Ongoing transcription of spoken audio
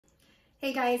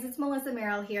Hey guys, it's Melissa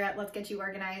Merrill here at Let's Get You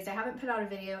Organized. I haven't put out a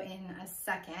video in a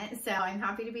second, so I'm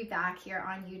happy to be back here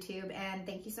on YouTube, and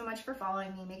thank you so much for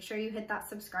following me. Make sure you hit that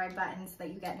subscribe button so that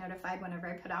you get notified whenever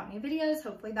I put out new videos.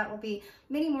 Hopefully that will be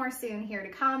many more soon here to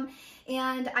come.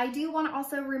 And I do want to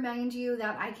also remind you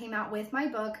that I came out with my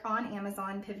book on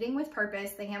Amazon, Pivoting with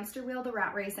Purpose, The Hamster Wheel, The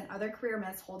Rat Race, and Other Career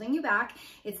Myths Holding You Back.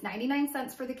 It's 99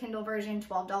 cents for the Kindle version,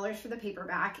 $12 for the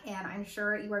paperback, and I'm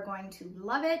sure you are going to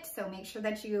love it. So make sure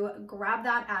that you grab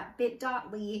that at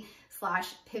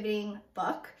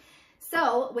bit.ly/pivotingbook.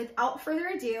 So without further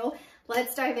ado,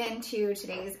 let's dive into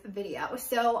today's video.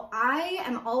 So I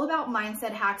am all about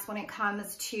mindset hacks when it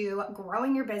comes to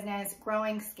growing your business,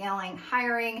 growing, scaling,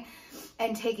 hiring,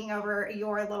 and taking over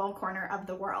your little corner of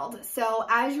the world. So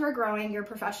as you're growing your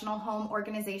professional home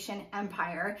organization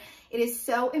empire, it is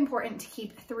so important to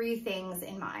keep three things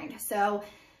in mind. So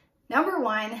number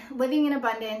one, living in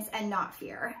abundance and not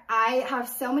fear. I have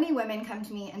so many women come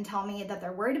to me and tell me that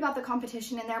they're worried about the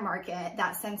competition in their market,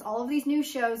 that since all of these new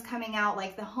shows coming out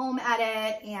like the Home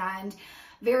Edit and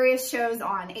various shows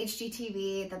on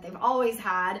HGTV that they've always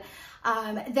had,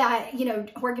 that,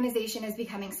 organization is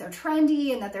becoming so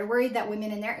trendy, and that they're worried that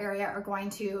women in their area are going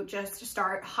to just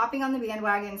start hopping on the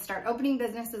bandwagon, start opening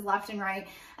businesses left and right,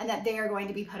 and that they are going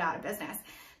to be put out of business.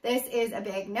 This is a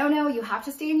big no-no. You have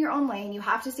to stay in your own lane. You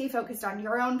have to stay focused on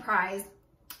your own prize,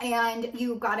 and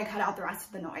you've got to cut out the rest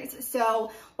of the noise.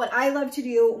 So what I love to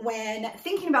do when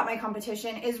thinking about my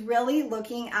competition is really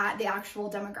looking at the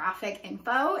actual demographic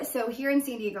info. So here in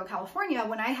San Diego, California,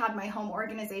 when I had my home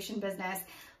organization business,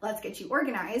 Let's Get You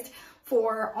Organized,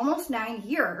 for almost 9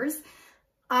 years,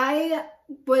 I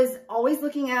was always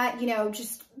looking at,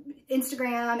 just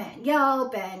Instagram and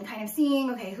Yelp and kind of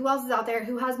seeing, okay, who else is out there,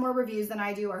 who has more reviews than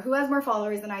I do, or who has more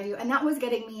followers than I do. And that was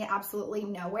getting me absolutely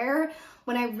nowhere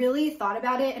when I really thought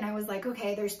about it. And I was like,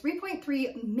 okay, there's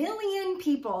 3.3 million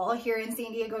people here in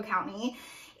San Diego County,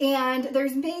 and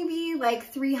there's maybe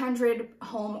like 300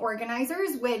 home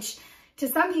organizers, which to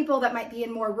some people that might be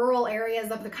in more rural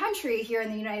areas of the country here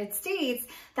in the United States,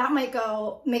 that might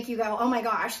make you go, oh my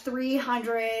gosh,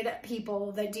 300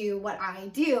 people that do what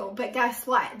I do. But guess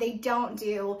what? They don't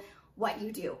do what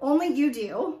you do. Only you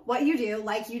do what you do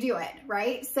like you do it,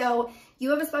 right? So you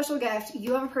have a special gift.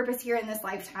 You have a purpose here in this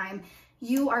lifetime.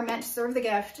 You are meant to serve the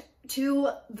gift to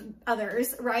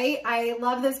others, right? I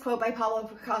love this quote by Pablo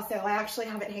Picasso. I actually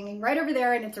have it hanging right over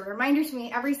there, and it's a reminder to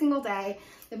me every single day.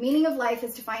 The meaning of life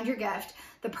is to find your gift.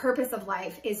 The purpose of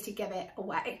life is to give it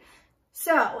away.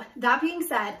 So that being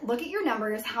said, look at your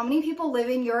numbers. How many people live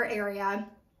in your area?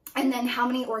 And then how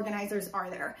many organizers are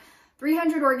there?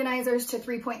 300 organizers to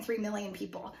 3.3 million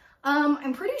people.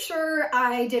 I'm pretty sure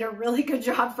I did a really good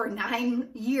job for 9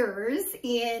 years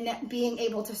in being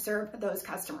able to serve those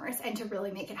customers and to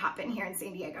really make it happen here in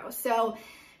San Diego. So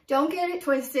don't get it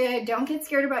twisted. Don't get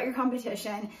scared about your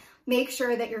competition. Make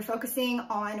sure that you're focusing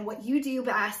on what you do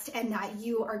best and that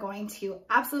you are going to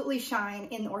absolutely shine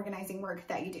in the organizing work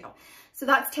that you do. So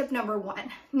that's tip number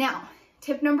one. Now,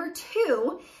 tip number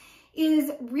two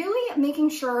is really making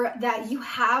sure that you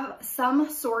have some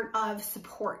sort of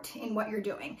support in what you're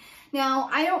doing. Now,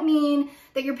 I don't mean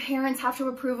that your parents have to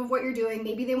approve of what you're doing.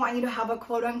 Maybe they want you to have a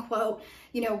quote unquote,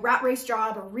 rat race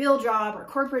job, or real job, or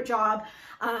corporate job,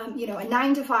 a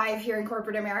 9 to 5 here in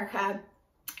corporate America.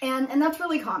 And that's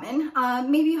really common.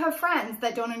 Maybe you have friends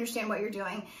that don't understand what you're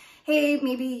doing. Hey,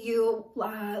 maybe you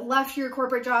left your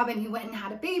corporate job and you went and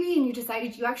had a baby, and you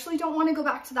decided you actually don't want to go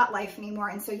back to that life anymore,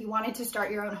 and so you wanted to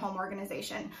start your own home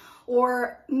organization.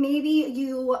 Or maybe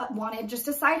you wanted just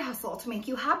a side hustle to make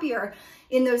you happier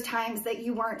in those times that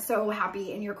you weren't so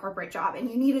happy in your corporate job, and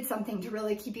you needed something to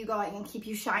really keep you going and keep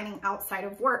you shining outside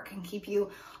of work and keep you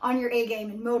on your A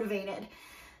game and motivated.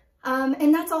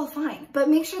 And that's all fine, but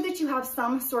make sure that you have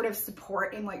some sort of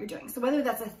support in what you're doing. So whether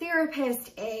that's a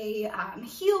therapist, a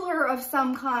healer of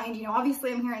some kind,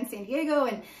 obviously I'm here in San Diego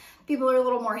and people are a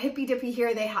little more hippy dippy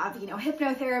here. They have,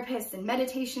 hypnotherapists and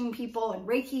meditation people and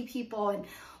Reiki people and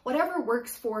whatever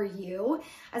works for you,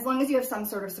 as long as you have some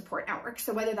sort of support network.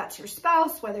 So whether that's your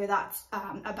spouse, whether that's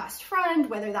a best friend,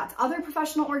 whether that's other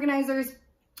professional organizers,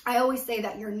 I always say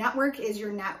that your network is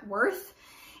your net worth.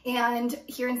 And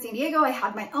here in San Diego, I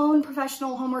had my own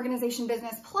professional home organization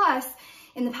business. Plus,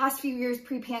 in the past few years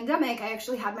pre-pandemic, I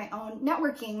actually had my own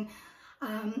networking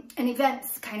and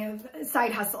events kind of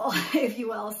side hustle, if you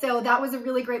will. So that was a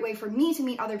really great way for me to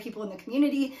meet other people in the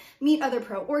community, meet other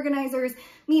pro organizers,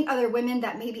 meet other women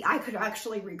that maybe I could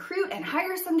actually recruit and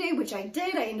hire someday, which I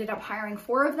did. I ended up hiring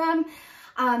 4 of them.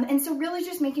 And so really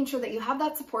just making sure that you have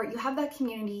that support, you have that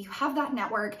community, you have that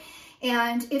network,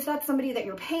 And if that's somebody that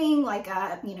you're paying, like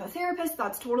a therapist,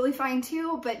 that's totally fine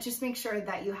too, but just make sure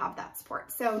that you have that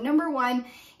support. So number one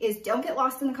is don't get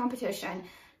lost in the competition.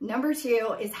 Number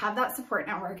two is have that support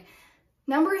network.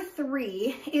 Number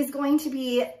three is going to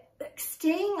be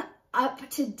staying up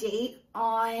to date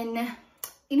on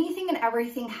anything and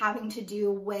everything having to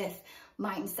do with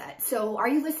mindset. So are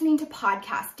you listening to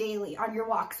podcasts daily on your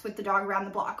walks with the dog around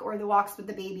the block or the walks with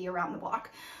the baby around the block?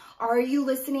 Are you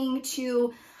listening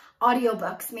to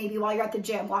audiobooks maybe while you're at the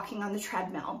gym walking on the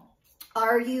treadmill?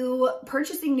 Are you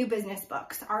purchasing new business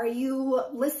books? Are you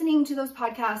listening to those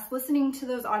podcasts, listening to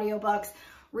those audiobooks,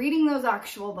 reading those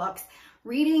actual books,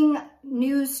 reading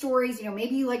news stories?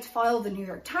 Maybe you like to follow the New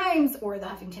York Times or the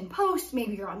Huffington Post.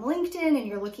 Maybe you're on LinkedIn and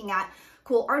you're looking at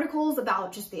cool articles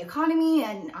about just the economy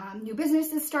and new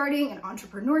businesses starting and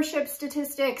entrepreneurship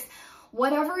statistics.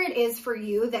 Whatever it is for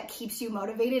you that keeps you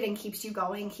motivated and keeps you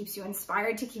going, keeps you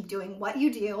inspired to keep doing what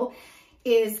you do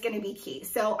is going to be key.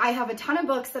 So I have a ton of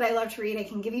books that I love to read. I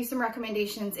can give you some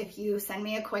recommendations if you send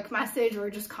me a quick message or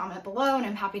just comment below, and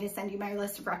I'm happy to send you my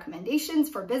list of recommendations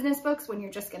for business books when you're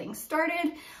just getting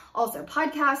started. Also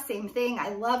podcasts, same thing. I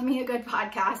love me a good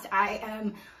podcast. I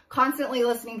am constantly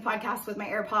listening to podcasts with my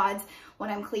AirPods when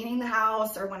I'm cleaning the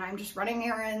house or when I'm just running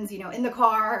errands, in the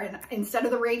car, and instead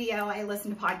of the radio, I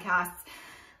listen to podcasts.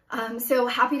 So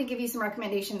happy to give you some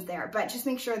recommendations there, but just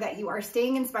make sure that you are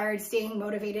staying inspired, staying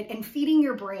motivated, and feeding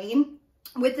your brain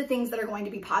with the things that are going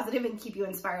to be positive and keep you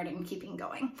inspired and keeping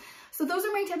going. So those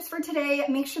are my tips for today.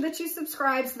 Make sure that you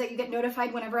subscribe so that you get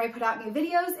notified whenever I put out new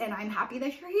videos, and I'm happy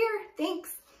that you're here.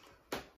 Thanks.